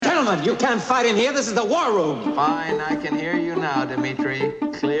gentlemen, you can't fight in here. This is the war room. Fine, I can hear you now, Dimitri.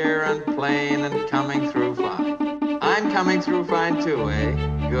 Clear and plain and coming through fine. I'm coming through fine too,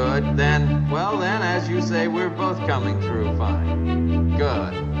 eh? Good. Then, as you say, we're both coming through fine.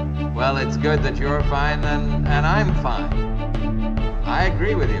 Good. Well, it's good that you're fine and I'm fine. I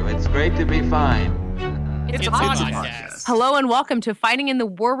agree with you. It's great to be fine. It's a podcast. Hello and welcome to Fighting in the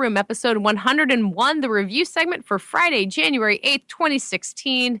War Room, episode 101, the review segment for Friday, January 8th,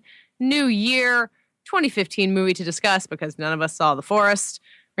 2016. New year, 2015 movie to discuss because none of us saw The Forest.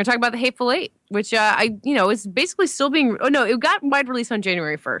 We're going to talk about The Hateful Eight, which is basically still being... Oh, no, it got wide release on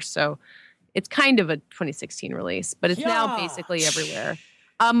January 1st, so it's kind of a 2016 release, but it's now basically everywhere.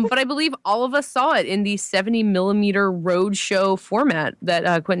 But I believe all of us saw it in the 70-millimeter roadshow format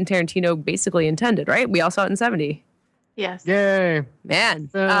that Quentin Tarantino basically intended, right? We all saw it in 70. Yes. Yay.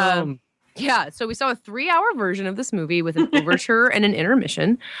 Man. So we saw a 3-hour version of this movie with an overture and an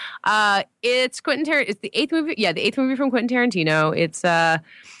intermission. It's the eighth movie. Yeah, the eighth movie from Quentin Tarantino. It's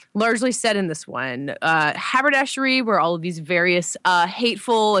largely set in this one. Haberdashery, where all of these various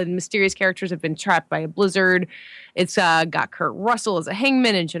hateful and mysterious characters have been trapped by a blizzard. It's got Kurt Russell as a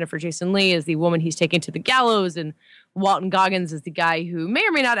hangman and Jennifer Jason Leigh as the woman he's taking to the gallows, and Walton Goggins is the guy who may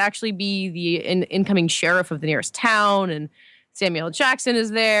or may not actually be the incoming sheriff of the nearest town, and Samuel L. Jackson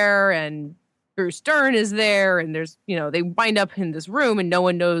is there, and Bruce Dern is there, and there's, they wind up in this room and no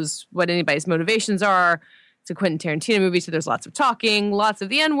one knows what anybody's motivations are. It's a Quentin Tarantino movie, so there's lots of talking, lots of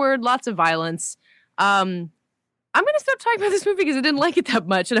the N-word, lots of violence. I'm going to stop talking about this movie because I didn't like it that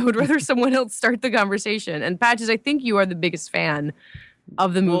much, and I would rather someone else start the conversation. And Patches, I think you are the biggest fan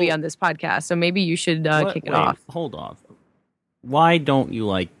of the movie on this podcast, so maybe you should kick it off. Hold on. Why don't you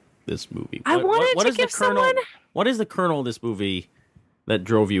like this movie? I wanted to give someone... What is the kernel of this movie that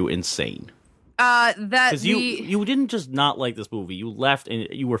drove you insane? Because you didn't just not like this movie. You left and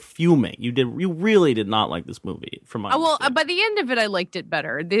you were fuming. You really did not like this movie. From my by the end of it, I liked it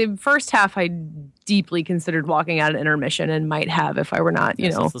better. The first half, I deeply considered walking out at intermission and might have if I were not.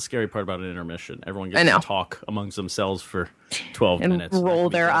 That's the scary part about an intermission. Everyone gets to talk amongst themselves for 12 minutes and roll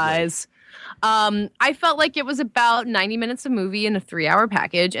their eyes. I felt like it was about 90 minutes of movie in a 3-hour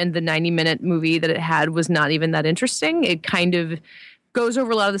package, and the 90-minute movie that it had was not even that interesting. It kind of goes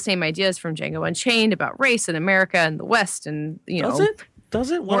over a lot of the same ideas from Django Unchained about race and America and the West, and Does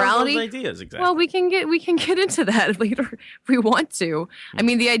it? What morality? Are those ideas exactly? Well, we can get into that later if we want to. I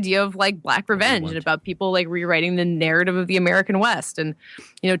mean, the idea of like Black revenge and about people like rewriting the narrative of the American West, and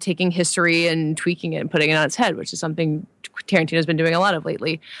taking history and tweaking it and putting it on its head, which is something Tarantino's been doing a lot of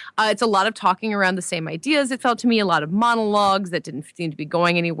lately. It's a lot of talking around the same ideas. It felt to me a lot of monologues that didn't seem to be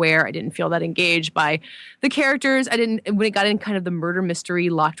going anywhere. I didn't feel that engaged by the characters. When it got in kind of the murder mystery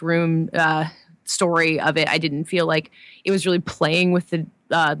locked room story of it, I didn't feel like it was really playing with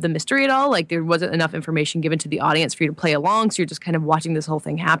the mystery at all. Like there wasn't enough information given to the audience for you to play along, so you're just kind of watching this whole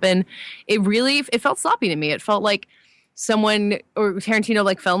thing happen. It felt sloppy to me. It felt like someone or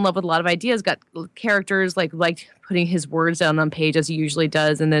Tarantino fell in love with a lot of ideas, got characters liked putting his words down on page as he usually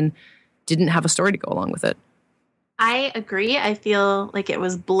does, and then didn't have a story to go along with it. I agree. I feel like it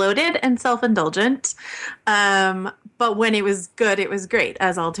was bloated and self-indulgent. But when it was good, it was great,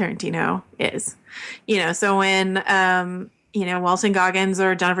 as all Tarantino is. So when, Walton Goggins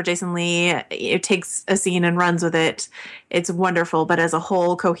or Jennifer Jason Leigh takes a scene and runs with it, it's wonderful. But as a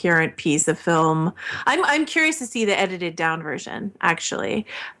whole coherent piece of film, I'm curious to see the edited down version, actually.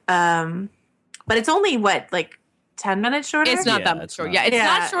 But it's only, 10 minutes shorter? It's not that much shorter. It's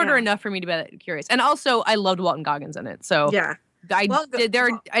not shorter enough for me to be that curious. And also, I loved Walton Goggins in it. So I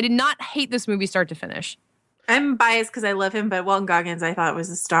did not hate this movie start to finish. I'm biased because I love him, but Walton Goggins I thought was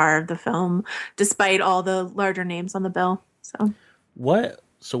the star of the film, despite all the larger names on the bill.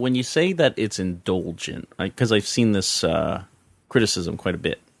 So when you say that it's indulgent, because I've seen this criticism quite a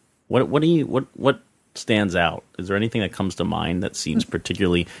bit, what stands out? Is there anything that comes to mind that seems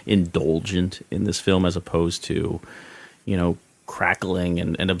particularly indulgent in this film as opposed to, crackling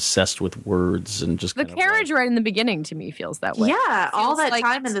and obsessed with words and just the carriage right in the beginning to me feels that way. Yeah, all that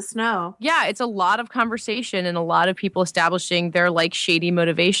time in the snow. Yeah, it's a lot of conversation and a lot of people establishing their shady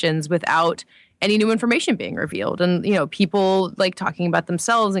motivations without any new information being revealed, and people talking about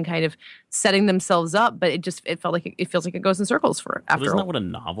themselves and kind of setting themselves up, but it felt like it feels like it goes in circles for after. Isn't that what a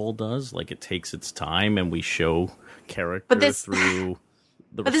novel does? It takes its time and we show character through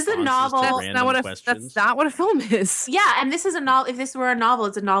the But this is a responses to novel. random questions. That's not what a film is. Yeah, and this is a novel. If this were a novel,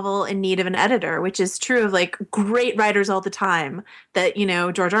 it's a novel in need of an editor, which is true of like great writers all the time. That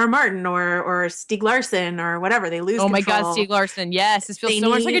George R. R. Martin or Stieg Larsson or whatever, they lose. Oh my control. God, Stieg Larsson. Yes, this feels They so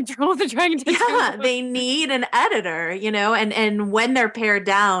much like a need- Journal of the Dragon Tattoo. Yeah, they need an editor, and when they're pared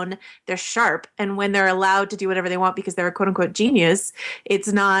down, they're sharp, and when they're allowed to do whatever they want because they're a quote unquote genius,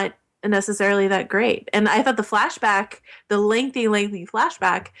 it's not necessarily that great. And I thought the lengthy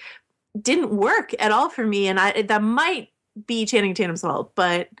flashback didn't work at all for me, and that might be Channing Tatum's fault,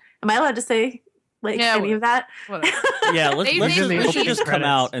 but am I allowed to say any of that? Yeah, let's just come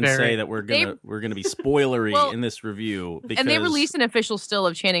out and say that we're gonna be spoilery in this review. Because, and they released an official still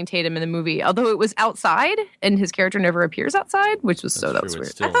of Channing Tatum in the movie, although it was outside and his character never appears outside, which was that was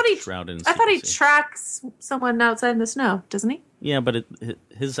weird. I thought he tracks someone outside in the snow, doesn't he? Yeah, but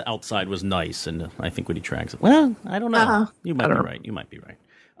his outside was nice, and I think when he tracks it, well, I don't know. Uh-huh. You might be right. You might be right.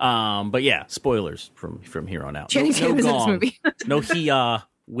 But yeah, spoilers from here on out. Channing Tatum is in this movie. No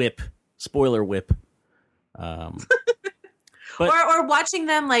whip. Spoiler whip. But, or watching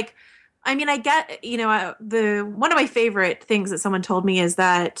them I get one of my favorite things that someone told me is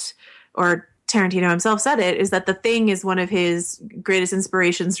that, or Tarantino himself said it, is that The Thing is one of his greatest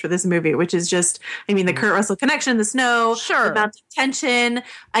inspirations for this movie, which is just, the Kurt Russell connection, the snow, sure, the amount of tension.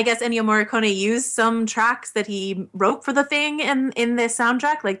 I guess Ennio Morricone used some tracks that he wrote for The Thing in this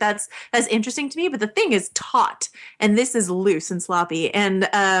soundtrack. Like that's interesting to me, but The Thing is taut and this is loose and sloppy. And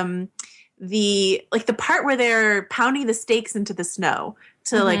the part where they're pounding the stakes into the snow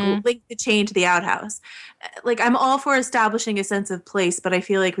to link the chain to the outhouse. I'm all for establishing a sense of place, but I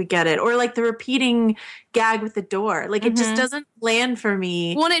feel like we get it. Or the repeating gag with the door. It just doesn't land for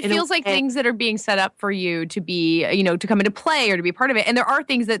me. Well, and it feels like things that are being set up for you to be, to come into play or to be part of it. And there are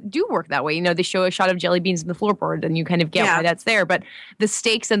things that do work that way. They show a shot of jelly beans in the floorboard and you kind of get why that's there. But the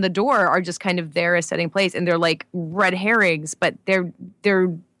stakes and the door are just kind of there as setting place. And they're like red herrings, but they're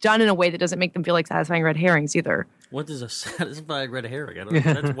done in a way that doesn't make them feel like satisfying red herrings either. What is a satisfied red herring?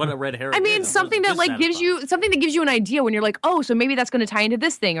 That's what a red herring is. Something that gives you an idea when you're like, oh, so maybe that's going to tie into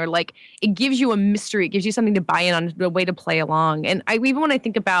this thing, or it gives you a mystery, it gives you something to buy in on, a way to play along. And even when I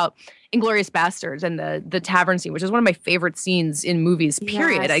think about Inglourious Bastards and the tavern scene, which is one of my favorite scenes in movies,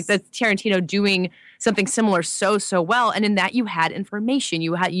 period. Yes. That's Tarantino doing something similar so well. And in that you had information,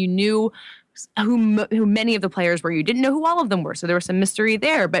 you knew who many of the players were. You didn't know who all of them were, so there was some mystery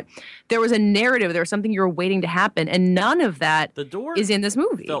there, but there was a narrative, there was something you were waiting to happen, and none of that is in this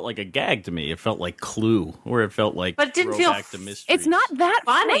movie. It felt like a gag to me. It felt like Clue, where it felt like, but it didn't feel back to mystery. It's not that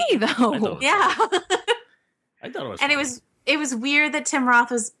funny though. Yeah. I thought it was and funny. it was weird that Tim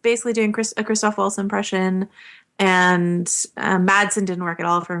Roth was basically doing a Christoph Waltz impression, and Madsen didn't work at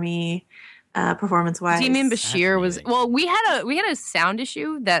all for me. Performance-wise, Demian Bashir was we had a sound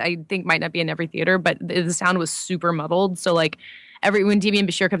issue that I think might not be in every theater, but the sound was super muddled. So when Demian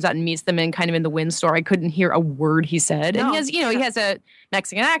Bashir comes out and meets them in the Wynn store, I couldn't hear a word he said. And he has a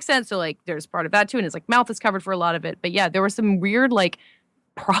Mexican accent, so there's part of that too, and his mouth is covered for a lot of it. But yeah, there were some weird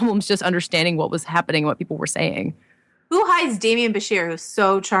problems just understanding what was happening, what people were saying. Who hides Demian Bashir, who's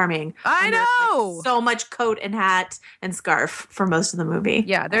so charming? I know! So much coat and hat and scarf for most of the movie.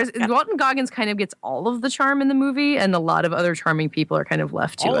 Yeah, Walton Goggins kind of gets all of the charm in the movie, and a lot of other charming people are kind of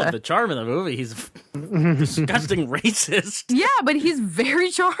left to all of the charm in the movie. He's disgusting racist. Yeah, but he's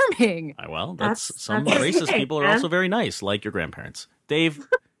very charming. Well, some racist people are also very nice, like your grandparents. Dave,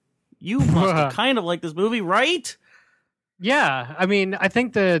 you must have kind of liked this movie, right? Yeah, I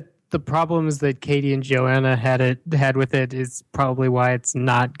think the problems that Katie and Joanna had with it is probably why it's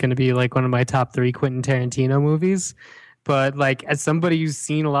not going to be one of my top 3 Quentin Tarantino movies. But as somebody who's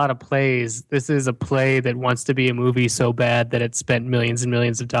seen a lot of plays, this is a play that wants to be a movie so bad that it spent millions and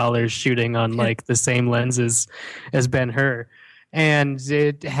millions of dollars shooting on the same lenses as Ben-Hur. And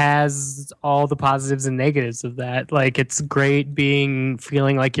it has all the positives and negatives of that. It's great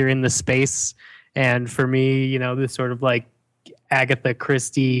feeling like you're in the space. And for me, this sort of Agatha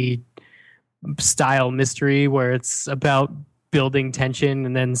Christie style mystery where it's about building tension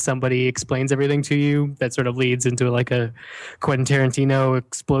and then somebody explains everything to you that sort of leads into a Quentin Tarantino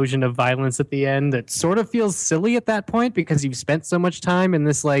explosion of violence at the end that sort of feels silly at that point because you've spent so much time in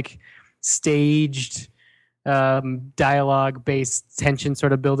this staged dialogue based tension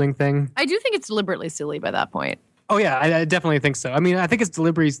sort of building thing. I do think it's deliberately silly by that point. Oh, yeah, I definitely think so. I think it's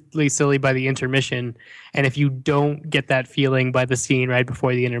deliberately silly by the intermission. And if you don't get that feeling by the scene right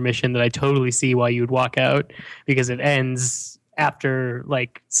before the intermission, then I totally see why you would walk out, because it ends after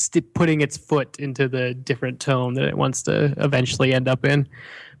putting its foot into the different tone that it wants to eventually end up in.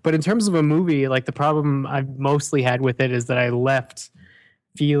 But in terms of a movie, the problem I've mostly had with it is that I left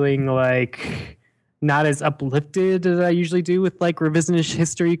feeling like not as uplifted as I usually do with like revisionist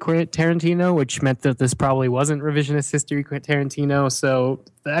history Tarantino, which meant that this probably wasn't revisionist history Tarantino. So,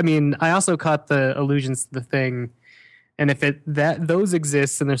 I mean, I also caught the allusions to The Thing, and if those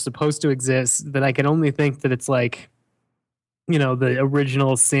exist and they're supposed to exist, then I can only think that it's like, you know, the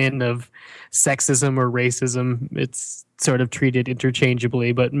original sin of sexism or racism. It's sort of treated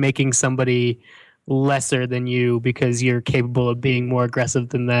interchangeably, but making somebody lesser than you because you're capable of being more aggressive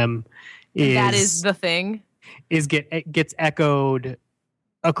than them that is The Thing. Gets echoed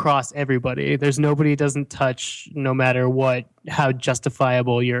across everybody. There's nobody it doesn't touch, no matter how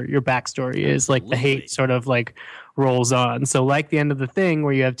justifiable your backstory is. Like the hate sort of like rolls on. So like the end of The Thing,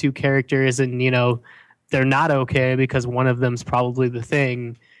 where you have two characters and, you know, they're not okay because one of them's probably the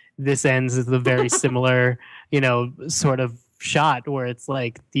thing. This ends with a very similar, you know, sort of shot where it's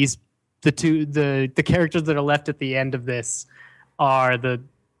like the characters that are left at the end of this are the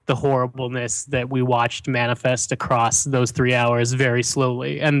horribleness that we watched manifest across those 3 hours very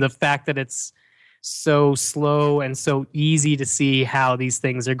slowly. And the fact that it's so slow and so easy to see how these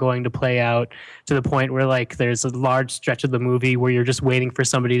things are going to play out, to the point where like there's a large stretch of the movie where you're just waiting for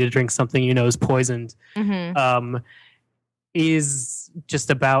somebody to drink something you know is poisoned, is just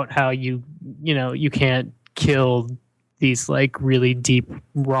about how you can't kill these like really deep,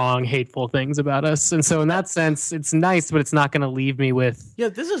 wrong, hateful things about us. And so in that sense, it's nice, but it's not going to leave me with... Yeah,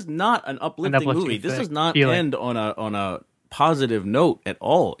 this is not an uplifting movie. This does not end on a positive note at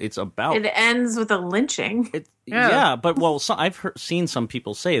all. It's about... It ends with a lynching. Yeah, but I've seen some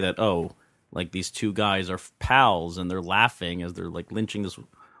people say that, like these two guys are pals and they're laughing as they're like lynching this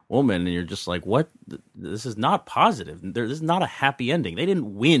woman, and you're just like, what? This is not positive. This is not a happy ending. They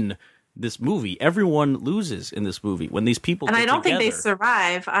didn't win this movie. Everyone loses in this movie when these people and get I don't together. think they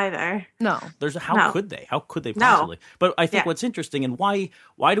survive either. No. How could they? How could they possibly? No. But I think what's interesting, and why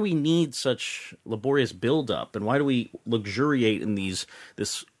do we need such laborious buildup, and why do we luxuriate in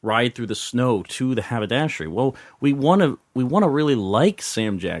this ride through the snow to the haberdashery? Well, we want to really like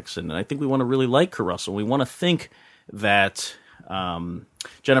Sam Jackson, and I think we want to really like Kurt Russell. We want to think that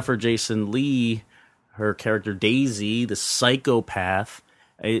Jennifer Jason Leigh, her character Daisy, the psychopath,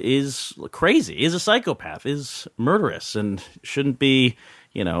 is crazy, is a psychopath, is murderous, and shouldn't be,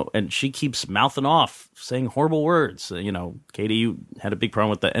 you know, and she keeps mouthing off, saying horrible words. You know, Katie, you had a big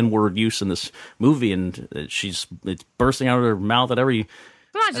problem with the N-word use in this movie, and it's bursting out of her mouth at every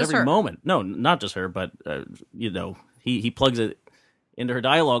moment. No, not just her, but, you know, he plugs it into her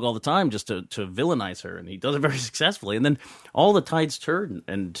dialogue all the time just to villainize her, and he does it very successfully. And then all the tides turn,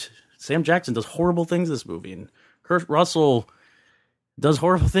 and Sam Jackson does horrible things in this movie, and Kurt Russell does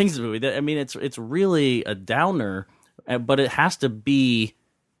horrible things in the movie. I mean, it's really a downer, but it has to be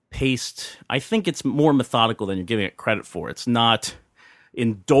paced. I think it's more methodical than you're giving it credit for. It's not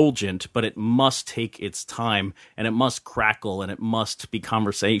indulgent, but it must take its time, and it must crackle, and it must be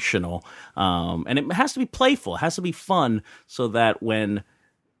conversational, and it has to be playful. It has to be fun, so that when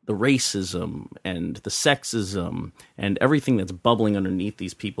the racism and the sexism and everything that's bubbling underneath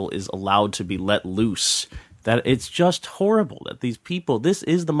these people is allowed to be let loose, that it's just horrible that these people, this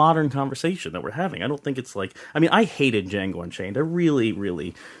is the modern conversation that we're having. I don't think it's like, I mean, I hated Django Unchained. I really,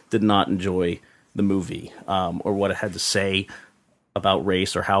 really did not enjoy the movie, or what it had to say about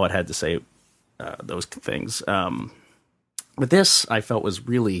race, or how it had to say those things. But this, I felt, was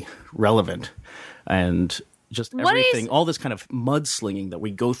really relevant, and just everything, all this kind of mudslinging that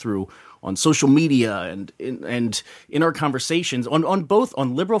we go through on social media and in our conversations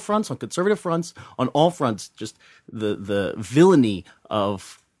on liberal fronts, on conservative fronts, on all fronts, just the villainy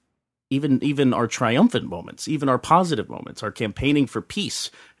of even our triumphant moments, even our positive moments, our campaigning for peace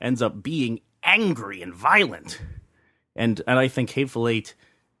ends up being angry and violent. And I think Hateful Eight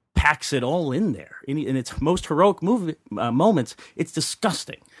packs it all in there. In its most heroic moments, it's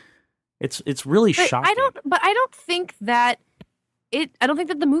disgusting. It's really shocking. I don't think that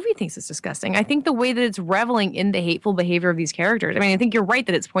the movie thinks it's disgusting. I think the way that it's reveling in the hateful behavior of these characters. I mean, I think you're right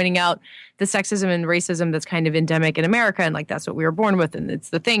that it's pointing out the sexism and racism that's kind of endemic in America, and like that's what we were born with, and it's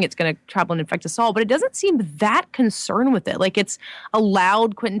the thing. It's going to travel and infect us all. But it doesn't seem that concerned with it. Like it's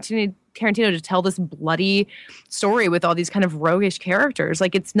allowed Quentin Tarantino to tell this bloody story with all these kind of roguish characters.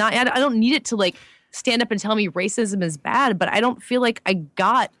 Like it's not. I don't need it to like stand up and tell me racism is bad, but I don't feel like I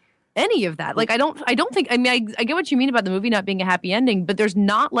got any of that. Like I don't think, I mean, I get what you mean about the movie not being a happy ending, but there's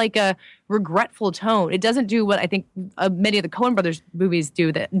not like a regretful tone. It doesn't do what I think many of the Coen brothers movies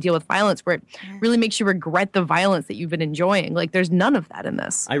do that deal with violence, where it really makes you regret the violence that you've been enjoying. Like there's none of that in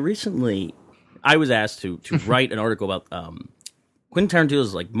this. I was asked to write an article about Quentin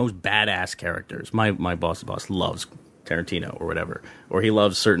Tarantino's like most badass characters. My boss loves Tarantino or whatever, or he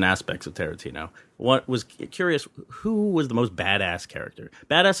loves certain aspects of Tarantino. What was curious, who was the most badass character?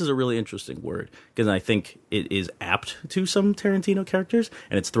 Badass is a really interesting word because I think it is apt to some Tarantino characters,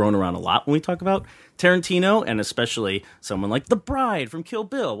 and it's thrown around a lot when we talk about Tarantino, and especially someone like the Bride from Kill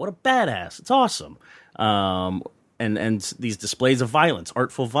Bill. What a badass! It's awesome. And these displays of violence,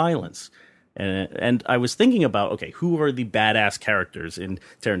 artful violence. And I was thinking about, okay, who are the badass characters in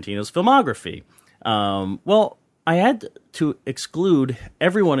Tarantino's filmography? Well, I had to exclude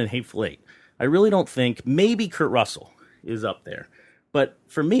everyone in Hateful Eight. I really don't think, maybe Kurt Russell is up there. But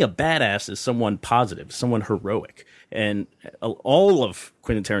for me, a badass is someone positive, someone heroic. And all of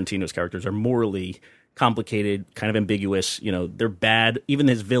Quentin Tarantino's characters are morally complicated, kind of ambiguous. You know, they're bad. Even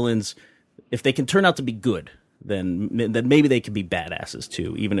his villains, if they can turn out to be good, then maybe they could be badasses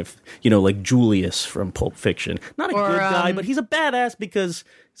too. Even if, you know, like Julius from Pulp Fiction. Not a good guy, but he's a badass because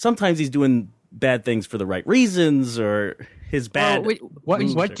sometimes he's doing bad things for the right reasons, or his bad.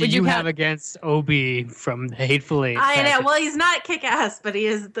 What did you have against Obi from the Hateful Eight? I know. Well, he's not kick-ass, but he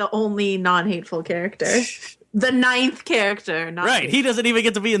is the only non-hateful character. The 9th character. Not right. He doesn't even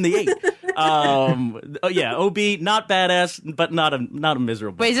get to be in the 8th. Yeah, OB, not badass, but not a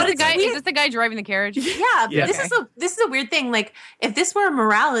miserable. Wait, is this the guy driving the carriage? Yeah, Yeah. This is a weird thing. Like, if this were a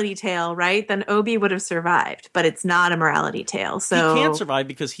morality tale, right, then Obi would have survived, but it's not a morality tale. So he can't survive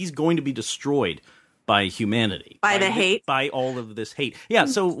because he's going to be destroyed by humanity, by the hate, by all of this hate. Yeah.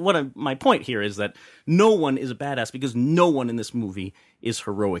 So my point here is that no one is a badass because no one in this movie is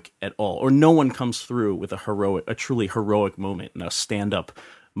heroic at all, or no one comes through with a truly heroic moment and a stand-up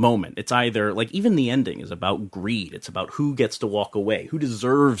moment. It's either, like, even the ending is about greed. It's about who gets to walk away, who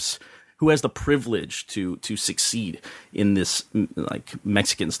has the privilege to succeed in this, like,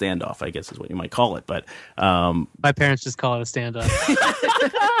 Mexican standoff, I guess is what you might call it. But my parents just call it a standoff.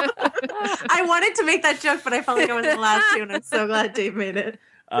 I wanted to make that joke, but I felt like I wasn't allowed to, and I'm so glad Dave made it.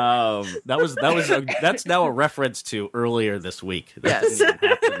 That's now a reference to earlier this week. That Yes. didn't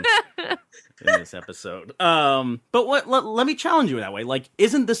even happen in this episode. But let me challenge you that way. Like,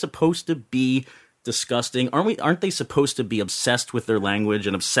 isn't this supposed to be disgusting? Aren't they supposed to be obsessed with their language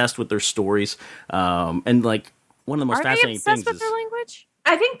and obsessed with their stories? And like, one of the most fascinating things with is their language?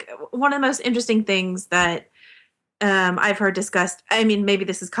 I think one of the most interesting things that I've heard discussed, I mean, maybe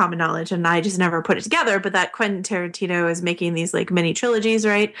this is common knowledge and I just never put it together, but that Quentin Tarantino is making these like mini trilogies,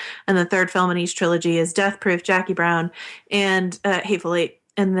 right? And the third film in each trilogy is Death Proof, Jackie Brown, and Hateful Eight.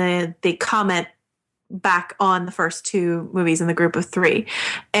 And they comment back on the first 2 movies in the group of 3.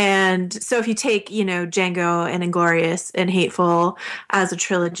 And so if you take, you know, Django and Inglourious and Hateful as a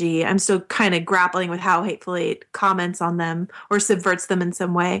trilogy, I'm still kind of grappling with how Hateful Eight comments on them or subverts them in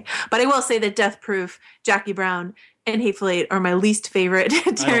some way. But I will say that Death Proof, Jackie Brown, and Hateful Eight are my least favorite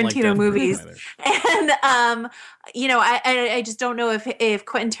Tarantino movies. And, you know, I just don't know if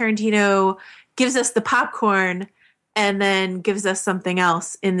Quentin Tarantino gives us the popcorn and then gives us something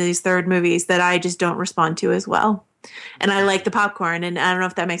else in these third movies that I just don't respond to as well. And I like the popcorn, and I don't know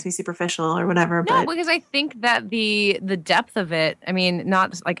if that makes me superficial or whatever. No, but because I think that the depth of it, I mean,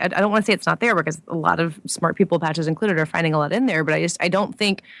 not like I don't want to say it's not there because a lot of smart people, Patches included, are finding a lot in there. But I don't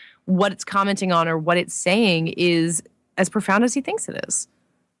think what it's commenting on or what it's saying is as profound as he thinks it is.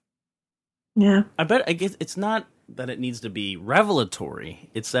 yeah. I guess it's not that it needs to be revelatory.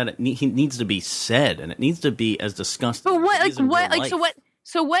 It's that it needs to be said, and it needs to be as disgusting. But what, as it is in real life.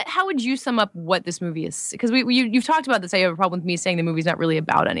 So what? How would you sum up what this movie is? Because you've talked about this. I have a problem with me saying the movie's not really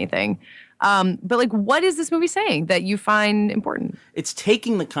about anything. But like, what is this movie saying that you find important? It's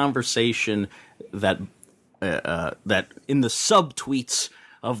taking the conversation that in the subtweets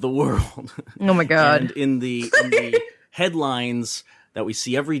of the world. Oh my God. And in the headlines that we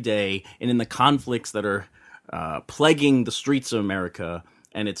see every day, and in the conflicts that are plaguing the streets of America,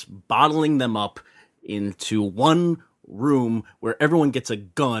 and it's bottling them up into one room where everyone gets a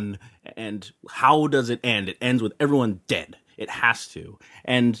gun. And how does it end? It ends with everyone dead. It has to.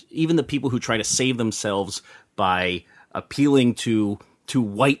 And even the people who try to save themselves by appealing to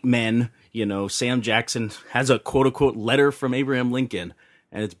white men, you know, Sam Jackson has a quote unquote letter from Abraham Lincoln,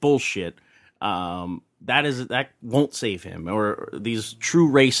 and it's bullshit. That won't save him. Or these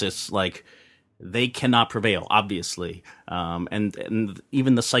true racists, like, they cannot prevail, obviously. And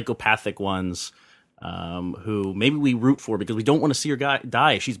even the psychopathic ones, who maybe we root for because we don't want to see her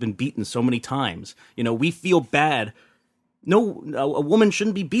die. She's been beaten so many times. You know, we feel bad. No, a woman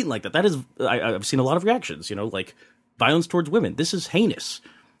shouldn't be beaten like that. That is, I've seen a lot of reactions, you know, like violence towards women. This is heinous.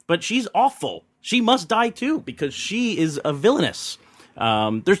 But she's awful. She must die too because she is a villainess.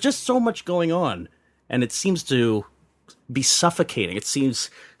 There's just so much going on, and it seems to be suffocating. It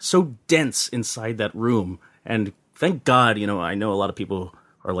seems so dense inside that room and thank God, I know a lot of people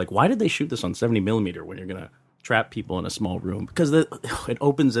are like, why did they shoot this on 70 millimeter when you're going to trap people in a small room? Because it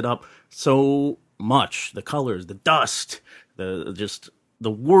opens it up so much. The colors, the dust, the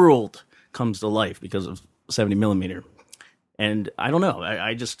world comes to life because of 70 millimeter. And I don't know.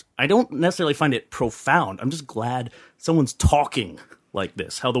 I don't necessarily find it profound. I'm just glad someone's talking like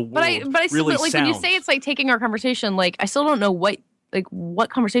this. How the world really sounds. When you say it's like taking our conversation, like I still don't know what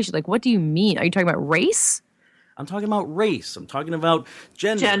conversation. Like, what do you mean? Are you talking about race? I'm talking about race. I'm talking about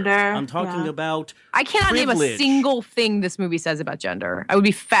gender. I'm talking about I cannot privilege. name a single thing this movie says about gender. I would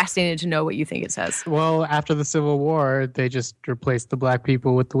be fascinated to know what you think it says. Well, after the Civil War, they just replaced the black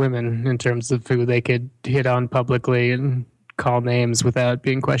people with the women in terms of who they could hit on publicly and call names without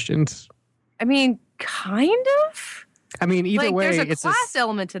being questioned. I mean, kind of. I mean, either way, there's a class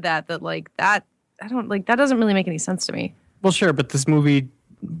element to that that I don't like. That doesn't really make any sense to me. Well, sure, but this movie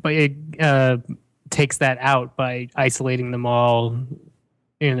takes that out by isolating them all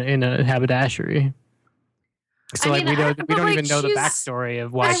in a haberdashery. So we don't even know the backstory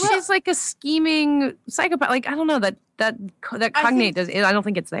of why she's like a scheming psychopath. Like, I don't know that cognate does. I don't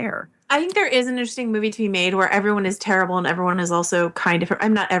think it's there. I think there is an interesting movie to be made where everyone is terrible and everyone is also kind of.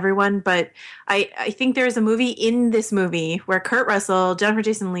 I'm not everyone, but I think there is a movie in this movie where Kurt Russell, Jennifer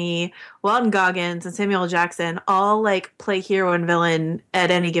Jason Leigh, Walton Goggins, and Samuel L. Jackson all like play hero and villain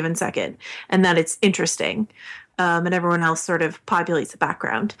at any given second, and that it's interesting, and everyone else sort of populates the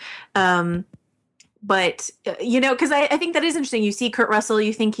background. But, because I think that is interesting. You see Kurt Russell,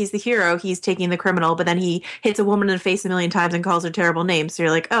 you think he's the hero, he's taking the criminal, but then he hits a woman in the face a million times and calls her terrible names. So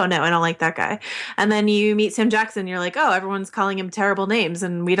you're like, oh, no, I don't like that guy. And then you meet Sam Jackson, you're like, oh, everyone's calling him terrible names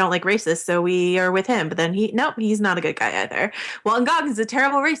and we don't like racists, so we are with him. But then he's not a good guy either. Walton Goggins is a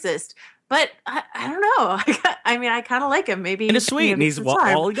terrible racist. But I don't know. I kind of like him. Maybe and it's sweet. And he's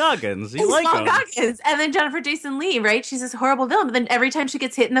Walton Goggins. He's like Walton Goggins. And then Jennifer Jason Leigh, right? She's this horrible villain. But then every time she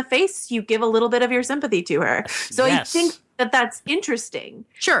gets hit in the face, you give a little bit of your sympathy to her. So yes. I think that's interesting.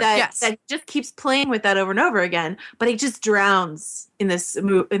 Sure. That just keeps playing with that over and over again. But it just drowns in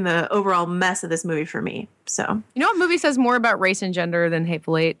the overall mess of this movie for me. So you know what movie says more about race and gender than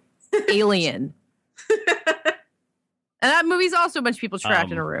Hateful Eight? Alien. And that movie's also a bunch of people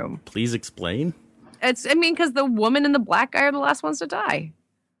trapped in a room. Please explain. Because the woman and the black guy are the last ones to die.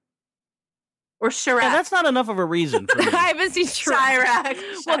 Or Chirac. Yeah, that's not enough of a reason for me. I haven't seen Chirac.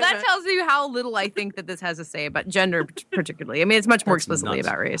 Well, that tells you how little I think that this has to say about gender particularly. I mean, it's much more explicitly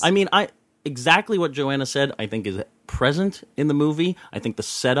about race. I mean, exactly what Joanna said, I think is present in the movie. I think the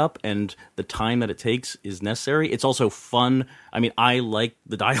setup and the time that it takes is necessary. It's also fun. I mean, I like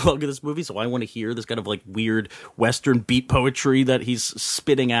the dialogue of this movie, so I want to hear this kind of like weird Western beat poetry that he's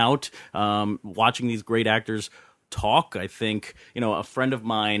spitting out. Watching these great actors talk, I think, a friend of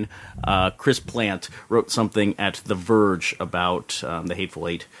mine, Chris Plant, wrote something at The Verge about The Hateful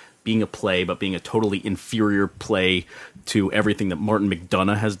Eight being a play, but being a totally inferior play to everything that Martin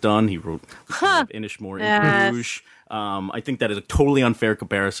McDonagh has done. He wrote Inishmore in Bruges. I think that is a totally unfair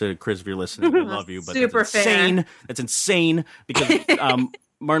comparison. Chris, if you're listening, I love you, but super that's insane. Fair. That's insane because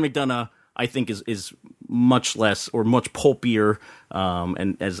Martin McDonagh, I think, is much less or much pulpier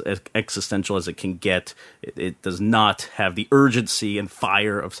and as existential as it can get. It does not have the urgency and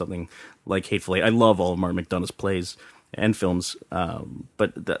fire of something like Hateful Eight. I love all of Martin McDonagh's plays and films,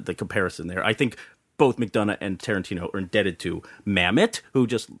 but the comparison there, I think both McDonagh and Tarantino are indebted to Mamet, who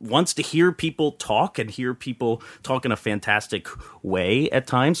just wants to hear people talk and hear people talk in a fantastic way at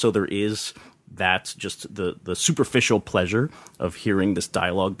times. So there is that just the superficial pleasure of hearing this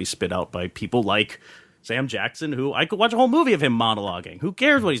dialogue be spit out by people like Sam Jackson, who I could watch a whole movie of him monologuing. Who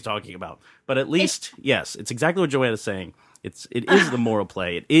cares what he's talking about? But at least, yes, it's exactly what Joanna's saying. It is the moral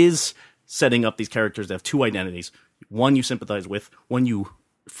play. It is setting up these characters that have two identities. One you sympathize with, one you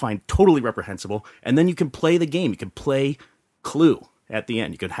find totally reprehensible, and then you can play the game. You can play Clue at the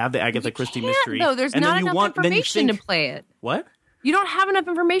end. You could have the Agatha Christie mystery. No, there's not enough information to play it. What? You don't have enough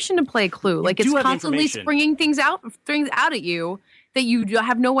information to play Clue. Like, it's constantly springing things out at you that you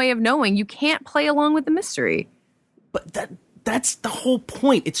have no way of knowing. You can't play along with the mystery. But that's the whole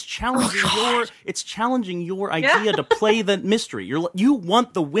point. It's challenging your idea to play the mystery. You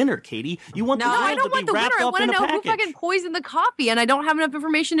want the winner, Katie. You want the world I don't to want be the wrapped winner. up I in a want to know package. who fucking poisoned the coffee, and I don't have enough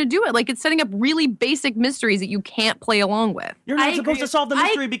information to do it. Like, it's setting up really basic mysteries that you can't play along with. You're not supposed to solve the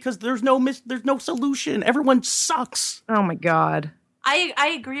mystery because there's no solution. Everyone sucks. Oh my God.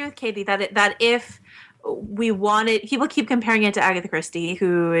 I agree with Katie that if we wanted, people keep comparing it to Agatha Christie,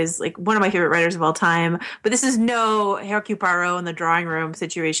 who is like one of my favorite writers of all time, but this is no Hercule Poirot in the drawing room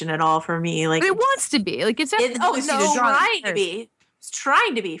situation at all for me. Like, but it wants to be. Like, it's trying to be.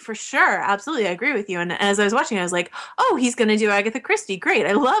 trying to be, for sure. Absolutely, I agree with you. And as I was watching, I was like, oh, he's going to do Agatha Christie. Great.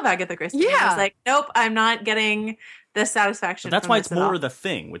 I love Agatha Christie. Yeah. And I was like, nope, I'm not getting the satisfaction. But that's from why this it's at more all. of The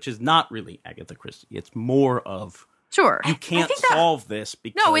Thing, which is not really Agatha Christie. It's more of Sure. you can't think that- solve this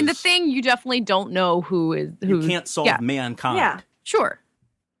because No, in The Thing, you definitely don't know who is who. you can't solve yeah. mankind. Yeah. Sure.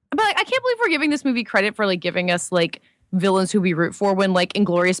 But like, I can't believe we're giving this movie credit for like giving us like villains who we root for when like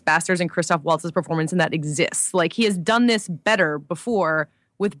Inglourious Basterds and Christoph Waltz's performance in that exists. Like he has done this better before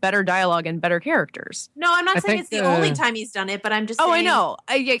with better dialogue and better characters. No, I'm not I saying think, it's the only time he's done it, but I'm just Oh, saying. I know.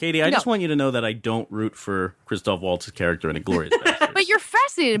 Katie, I no. just want you to know that I don't root for Christoph Waltz's character in Inglourious Basterds. But you're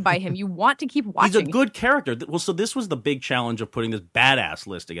fascinated by him. You want to keep He's watching. a good character. Well, so this was the big challenge of putting this badass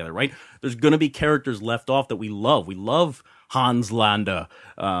list together, right? There's going to be characters left off that we love. We love Hans Landa,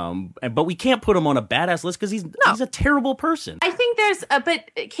 but we can't put him on a badass list because he's a terrible person. I think there's but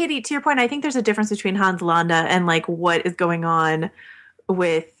Katie, to your point, I think there's a difference between Hans Landa and like what is going on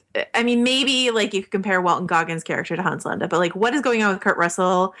with. I mean, maybe like you could compare Walton Goggins' character to Hans Landa, but like what is going on with Kurt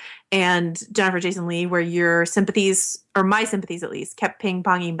Russell and Jennifer Jason Leigh, where your sympathies, or my sympathies at least, kept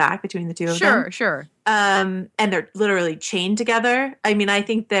ping-ponging back between the two of them. Sure. And they're literally chained together. I mean, I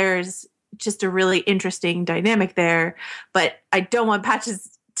think there's just a really interesting dynamic there, but I don't want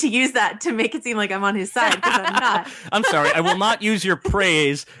Patches to use that to make it seem like I'm on his side, because I'm not. I'm sorry. I will not use your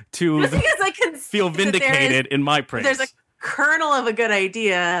praise to Just because I can feel see that there is- vindicated in my praise. There's a kernel of a good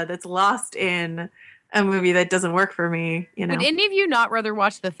idea that's lost in a movie that doesn't work for me, you know. Would any of you not rather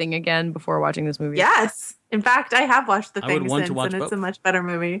watch The Thing again before watching this movie? Yes. In fact, I have watched The I would Thing want to since, watch and it's both. a much better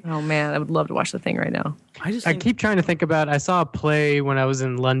movie. Oh man, I would love to watch The Thing right now. I just I think, keep trying to think about. I saw a play when I was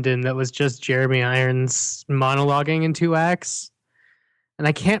in London that was just Jeremy Irons monologuing in 2 acts, and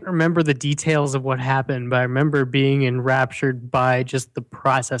I can't remember the details of what happened, but I remember being enraptured by just the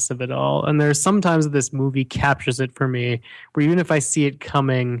process of it all. And there's sometimes this movie captures it for me, where even if I see it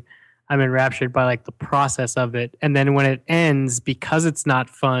coming, I'm enraptured by like the process of it. And then when it ends, because it's not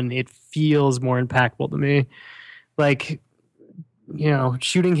fun, it feels more impactful to me. Like, you know,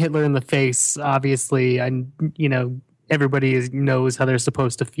 shooting Hitler in the face, obviously, everybody knows how they're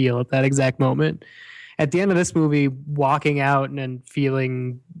supposed to feel at that exact moment. At the end of this movie, walking out and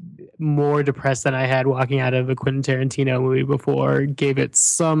feeling more depressed than I had walking out of a Quentin Tarantino movie before gave it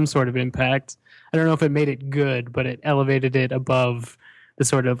some sort of impact. I don't know if it made it good, but it elevated it above the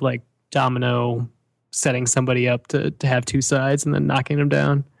sort of like domino setting somebody up to have two sides and then knocking them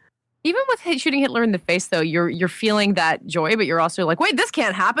down. Even with shooting Hitler in the face, though, you're feeling that joy, but you're also like, wait, this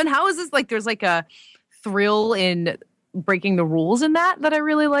can't happen. How is this? Like, there's like a thrill in breaking the rules in that I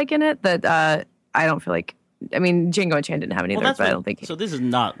really like in it. That I don't feel like. I mean, Django Unchained didn't have it either, but I don't think. So. This is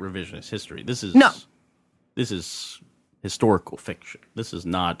not revisionist history. This is No. This is historical fiction. This is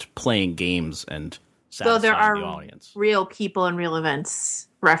not playing games and So satisfying there are the audience. real people and real events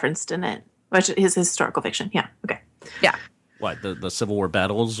referenced in it, which is historical fiction. Yeah. Okay. Yeah. What, the Civil War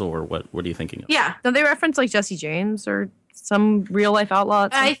battles, or what are you thinking of? Yeah. Don't they reference like Jesse James or some real life outlaw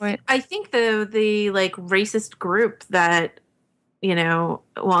at some point? I think the like racist group that, you know,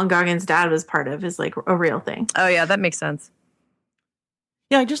 Walton Goggins' dad was part of is like a real thing. Oh yeah, that makes sense.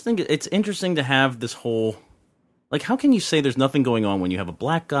 Yeah, I just think it's interesting to have this whole, like, how can you say there's nothing going on when you have a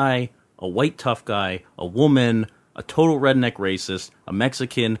black guy, a white tough guy, a woman, a total redneck racist, a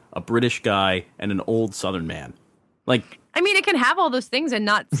Mexican, a British guy, and an old Southern man? Like, I mean, it can have all those things and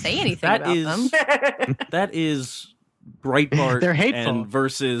not say anything that about is them. that is Breitbart They're hateful. and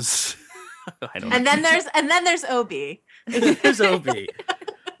versus I don't know. And then there's OB. There's Opie.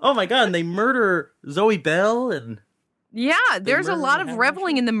 Oh my god, and they murder Zoe Bell and Yeah, there's a murder lot of Hannah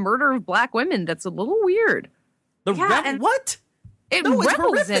reveling in the murder of black women. That's a little weird. the Yeah, and- what? It No, it's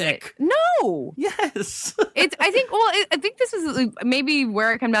revels in it. horrific. No, Yes. it's. I think. Well, I think this is maybe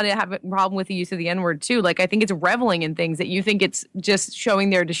where I come down to have a problem with the use of the N word too. Like, I think it's reveling in things that you think it's just showing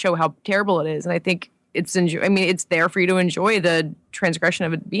there to show how terrible it is, and I think it's. I mean, it's there for you to enjoy the transgression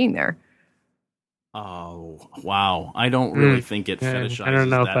of it being there. Oh, wow. I don't really think it Yeah, fetishizes I don't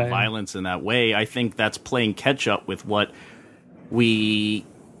know if that I- violence in that way. I think that's playing catch up with what we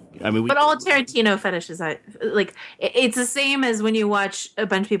But all Tarantino fetishes, it's the same as when you watch a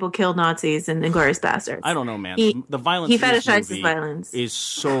bunch of people kill Nazis in Inglourious Basterds. I don't know, man. He- The violence he in this fetishizes movie violence. is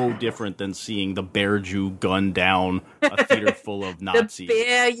so different than seeing the Bear Jew gun down a theater full of The Nazis.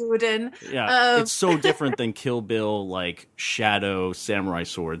 Bear Juden. Yeah, it's so different than Kill Bill, like Shadow, Samurai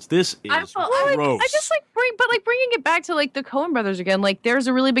Swords. This is I gross. I just like bringing it back to like the Coen brothers again, like there's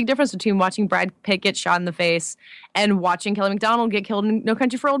a really big difference between watching Brad Pitt get shot in the face and watching Kelly MacDonald get killed in No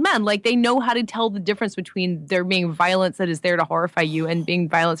Country for Old Men. Like they know how to tell the difference between there being violence that is there to horrify you and being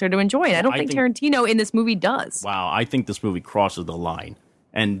violence there to enjoy. And I don't think Tarantino in this movie does. Wow, I think this movie crosses the line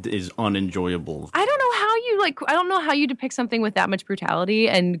and is unenjoyable. I don't know how you depict something with that much brutality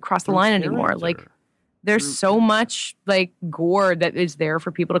and cross the line anymore. Like there's so much like gore that is there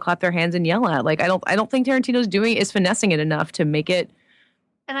for people to clap their hands and yell at. Like I don't think Tarantino's finessing it enough to make it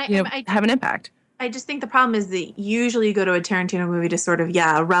have an impact. I just think the problem is that usually you go to a Tarantino movie to sort of,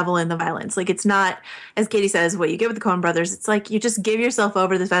 revel in the violence. Like, it's not, as Katie says, what you get with the Coen brothers. It's like you just give yourself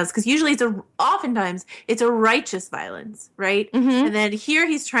over to this violence because usually oftentimes it's a righteous violence, right? Mm-hmm. And then here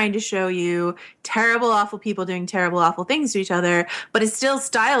he's trying to show you terrible, awful people doing terrible, awful things to each other, but it's still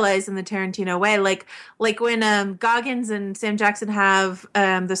stylized in the Tarantino way. Like when Goggins and Sam Jackson have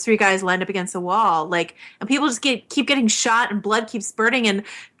those three guys lined up against the wall, like, and people just keep getting shot and blood keeps spurting and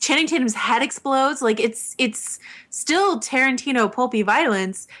Channing Tatum's head explodes. Like it's still Tarantino pulpy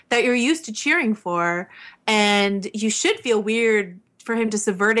violence that you're used to cheering for, and you should feel weird for him to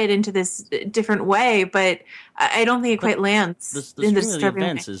subvert it into this different way. But I don't think it quite lands. The string of the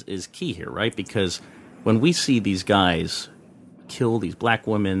events is key here, right? Because when we see these guys kill these black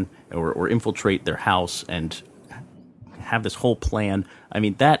women or infiltrate their house and have this whole plan, I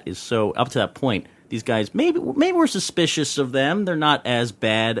mean, that is so up to that point. These guys, maybe we're suspicious of them. They're not as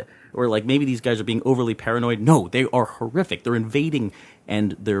bad. Or like maybe these guys are being overly paranoid. No, they are horrific. They're invading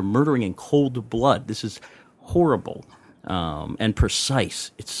and they're murdering in cold blood. This is horrible and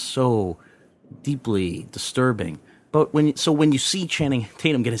precise. It's so deeply disturbing. But when you see Channing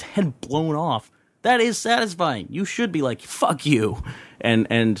Tatum get his head blown off, that is satisfying. You should be like, fuck you,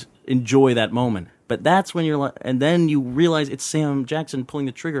 and enjoy that moment. But that's when you're like, and then you realize it's Sam Jackson pulling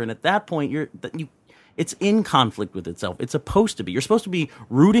the trigger, and at that point it's in conflict with itself. It's supposed to be. You're supposed to be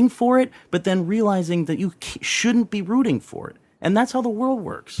rooting for it, but then realizing that you shouldn't be rooting for it. And that's how the world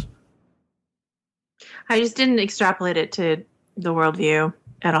works. I just didn't extrapolate it to the worldview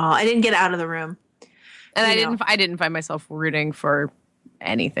at all. I didn't get out of the room. And I didn't find myself rooting for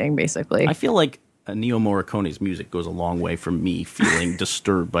anything, basically. I feel like Ennio Morricone's music goes a long way for me feeling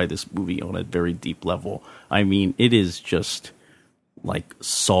disturbed by this movie on a very deep level. I mean, it is just like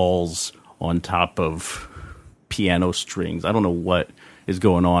Saul's on top of piano strings. I don't know what is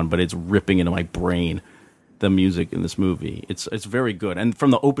going on, but it's ripping into my brain, the music in this movie. It's very good. And from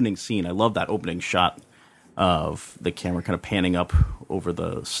the opening scene, I love that opening shot of the camera kind of panning up over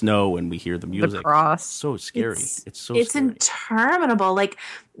the snow and we hear the music. The cross. So scary. It's scary. Interminable. Like,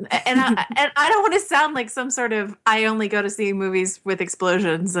 and I don't want to sound like some sort of, I only go to see movies with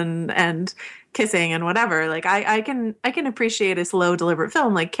explosions and kissing and whatever. Like I can appreciate a slow, deliberate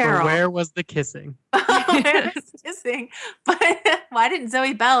film like Carol. Where was the kissing? Where was the kissing? But why didn't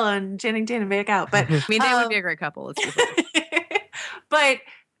Zoe Bell and Channing Tatum make out? But I mean, they would be a great couple. Let's be fair. But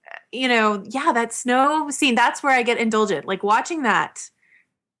that snow scene, that's where I get indulgent. Like watching that,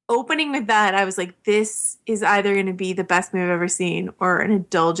 opening with that, I was like, this is either going to be the best movie I've ever seen or an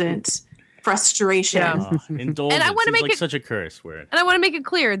indulgent frustration. Yeah. Indulgent. And I want to make it such a curse word. And I want to make it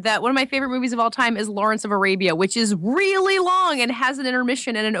clear that one of my favorite movies of all time is Lawrence of Arabia, which is really long and has an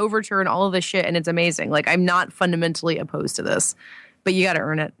intermission and an overture and all of this shit, and it's amazing. Like, I'm not fundamentally opposed to this, but you got to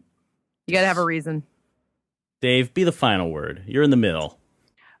earn it. You got to have a reason. Dave, be the final word. You're in the middle.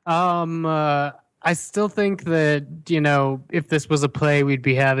 I still think that, if this was a play, we'd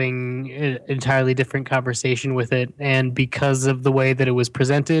be having an entirely different conversation with it. And because of the way that it was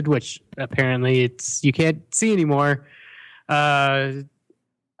presented, which apparently you can't see anymore, I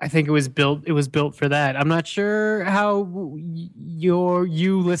think it was built for that. I'm not sure how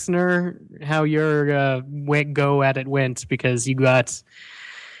you listener, how your go at it went, because you got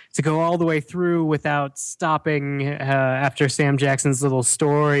to go all the way through without stopping after Sam Jackson's little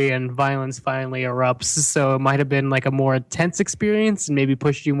story and violence finally erupts. So it might have been like a more intense experience and maybe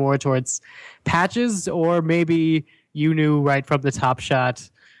pushed you more towards Patches, or maybe you knew right from the top shot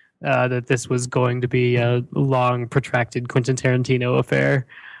that this was going to be a long, protracted Quentin Tarantino affair.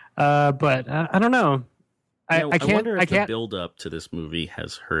 But I don't know. I wonder if the build up to this movie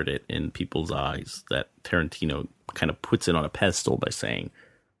has hurt it in people's eyes, that Tarantino kind of puts it on a pedestal by saying,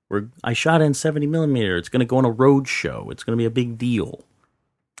 I shot it in 70 millimeter. It's going to go on a road show. It's going to be a big deal.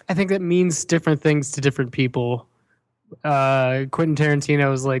 I think that means different things to different people. Quentin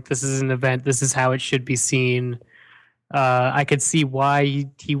Tarantino is like, this is an event. This is how it should be seen. I could see why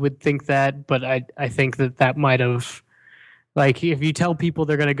he would think that, but I think that might have, like, if you tell people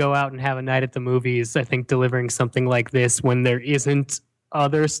they're going to go out and have a night at the movies, I think delivering something like this when there isn't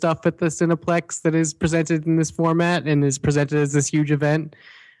other stuff at the Cineplex that is presented in this format and is presented as this huge event.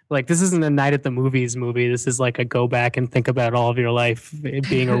 Like, this isn't a night at the movies movie. This is like a go back and think about all of your life, it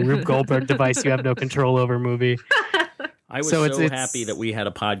being a Rube Goldberg device you have no control over movie. I was so happy that we had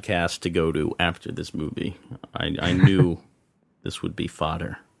a podcast to go to after this movie. I knew this would be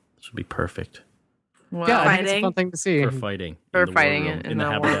fodder. This would be perfect. Wow. Yeah, I think it's a fun thing to see. For fighting. For in the fighting war room, in in the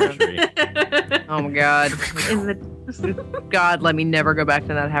the war haberdashery. Oh my God. God, let me never go back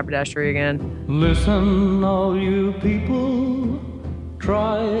to that haberdashery again. Listen, all you people,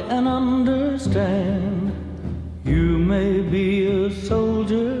 try and understand. You may be a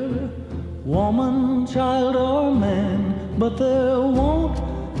soldier, woman, child, or man, but there won't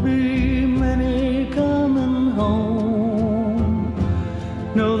be many coming home.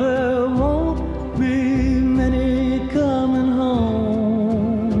 No, there won't be many coming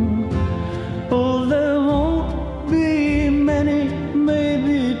home. Oh, there won't be many,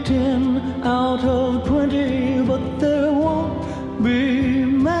 maybe 10 out of 20, but there won't be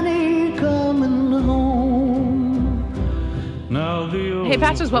many coming home. Now the Hey,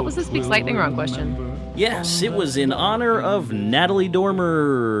 Patches, what was the Speaks Lightning Rod question? Yes, it was in honor of Natalie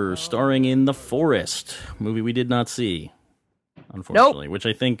Dormer, starring in The Forest, movie we did not see, unfortunately. Which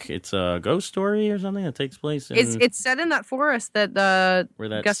I think it's a ghost story or something that takes place in... It's set in that forest that where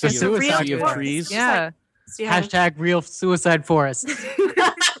that Gus sea of, Suicide sea of Forest. trees. Yeah. Yeah. Hashtag real suicide forest.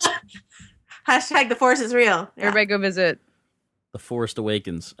 Hashtag the force is real. Yeah. Everybody go visit. The Forest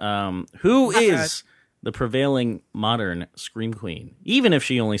Awakens. Who is the prevailing modern Scream Queen, even if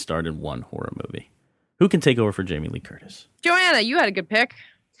she only starred in one horror movie? Who can take over for Jamie Lee Curtis? Joanna, you had a good pick.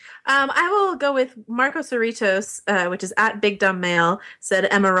 I will go with Marco Cerritos, which is at Big Dumb Male, said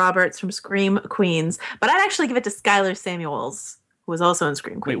Emma Roberts from Scream Queens. But I'd actually give it to Skylar Samuels, who was also in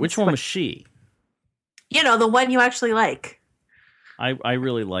Scream Queens. Wait, which one was she? You know, the one you actually like. I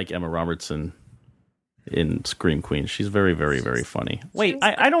really like Emma Robertson in Scream Queens. She's very, very, very funny. Wait,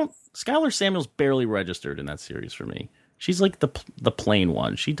 I don't... Skylar Samuels barely registered in that series for me. She's like the plain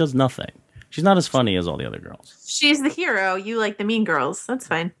one. She does nothing. She's not as funny as all the other girls. She's the hero. You like the mean girls. That's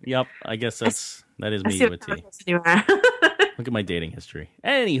fine. Yep, I guess that is I me see with what T. you are. Look at my dating history.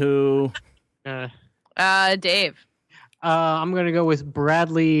 Anywho. Dave. I'm going to go with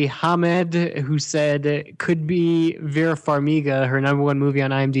Bradley Hamed, who said could be Vera Farmiga. Her number one movie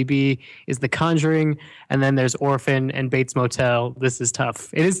on IMDb is The Conjuring, and then there's Orphan and Bates Motel. This is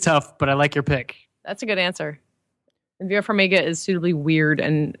tough. It is tough, but I like your pick. That's a good answer. And Vera Farmiga is suitably weird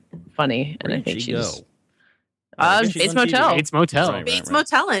and funny, and Where I did think she she's go? I guess she's Bates on TV. Motel. Bates Motel. Right. Bates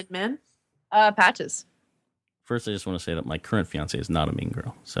Motelin, man. Patches. First, I just want to say that my current fiance is not a mean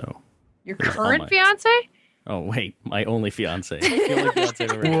girl. So, Your There's all current my- fiance? oh wait, my only fiance. The only fiance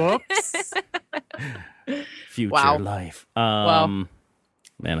I've ever had. Whoops. Future Wow. life. Wow.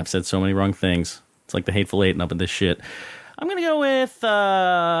 Man, I've said so many wrong things. It's like the Hateful Eight and up in this shit. I'm gonna go with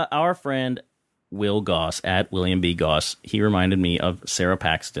our friend Will Goss at William B. Goss. He reminded me of Sarah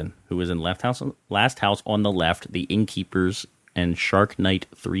Paxton, who was in Last House on the Left, The Innkeepers, and Shark Night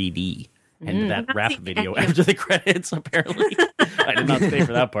 3D. And that rap video after the credits, apparently. I did not stay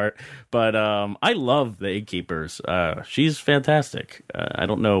for that part. But I love The Innkeepers. She's fantastic. I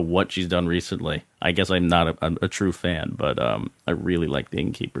don't know what she's done recently. I guess I'm not a true fan, but I really like The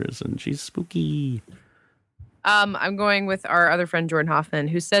Innkeepers, and she's spooky. I'm going with our other friend Jordan Hoffman,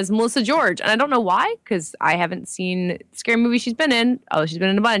 who says Melissa George, and I don't know why, because I haven't seen scary movies she's been in. Oh, she's been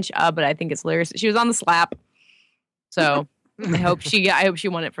in a bunch, but I think it's hilarious. She was on The Slap, so I hope she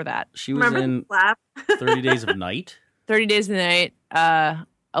won it for that. She was Remember in the slap? 30 Days of Night. 30 Days of the Night,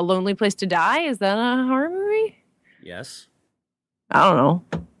 A Lonely Place to Die. Is that a horror movie? Yes. I don't know.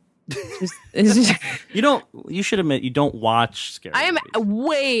 You should admit you don't watch scary I am movies.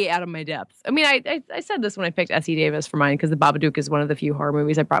 way out of my depth. I mean, I said this when I picked S.E. Davis for mine because The Babadook is one of the few horror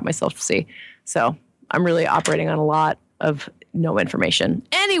movies I brought myself to see. So I'm really operating on a lot of no information.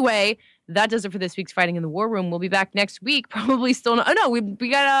 Anyway, that does it for this week's Fighting in the War Room. We'll be back next week. Probably still not. Oh, no, we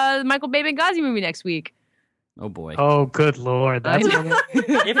got a Michael Bay Benghazi movie next week. Oh boy. Oh, good Lord. That's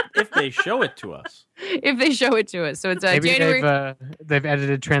If they show it to us. If they show it to us. So it's maybe January. they've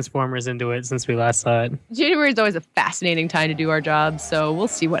edited Transformers into it since we last saw it. January is always a fascinating time to do our jobs, so we'll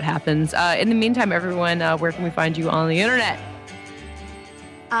see what happens. In the meantime, everyone, where can we find you on the internet?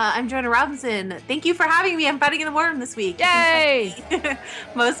 I'm Joanna Robinson. Thank you for having me. I'm fighting in the war room this week. Yay!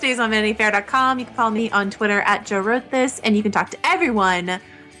 Most days on VanityFair.com. You can follow me on Twitter at Joe Wrote This, and you can talk to everyone,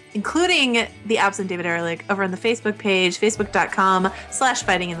 including the absent David Ehrlich, over on the Facebook page,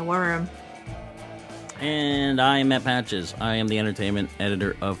 facebook.com/Fighting in the War Room. And I am Matt Patches. I am the entertainment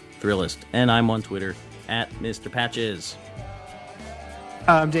editor of Thrillist, and I'm on Twitter at Mr. Patches.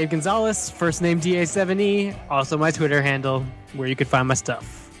 I'm Dave Gonzalez, first name DA7E, also my Twitter handle, where you can find my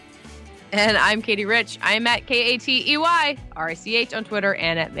stuff. And I'm Katie Rich. I am at KATEYRICH on Twitter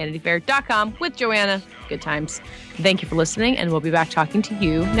and at VanityFair.com with Joanna. Good times. Thank you for listening, and we'll be back talking to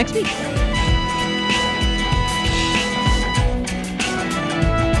you next week.